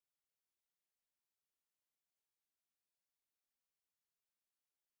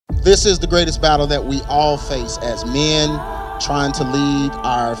This is the greatest battle that we all face as men trying to lead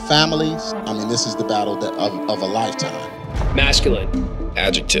our families. I mean, this is the battle of a lifetime. Masculine.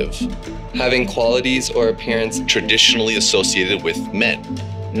 Adjective. Having qualities or appearance traditionally associated with men.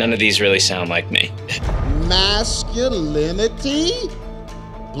 None of these really sound like me. Masculinity?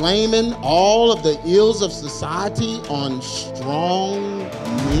 Blaming all of the ills of society on strong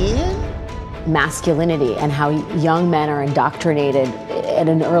men? Masculinity and how young men are indoctrinated at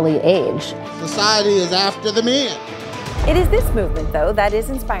an early age. Society is after the men. It is this movement, though, that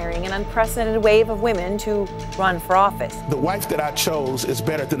is inspiring an unprecedented wave of women to run for office. The wife that I chose is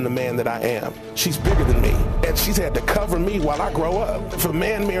better than the man that I am. She's bigger than me, and she's had to cover me while I grow up. If a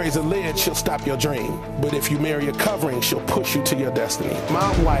man marries a lid, she'll stop your dream. But if you marry a covering, she'll push you to your destiny.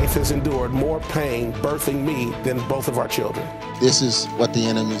 My wife has endured more pain birthing me than both of our children. This is what the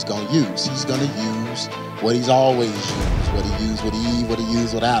enemy's going to use. He's going to use what he's always used, what he used with Eve, what he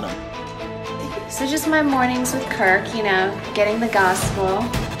used with Adam. So just my mornings with Kirk, you know, getting the gospel.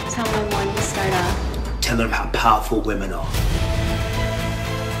 That's how my mornings start off. Tell them how powerful women are.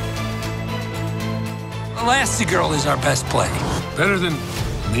 Elastigirl is our best play. Better than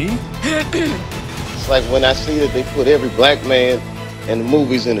me? It's like when I see that they put every black man in the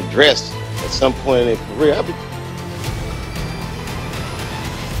movies in a dress at some point in their career.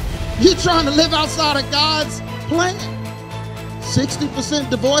 You trying to live outside of God's plan? 60%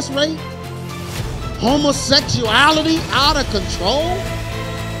 divorce rate? Homosexuality out of control?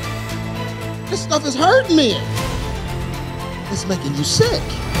 This stuff is hurting men. It's making you sick.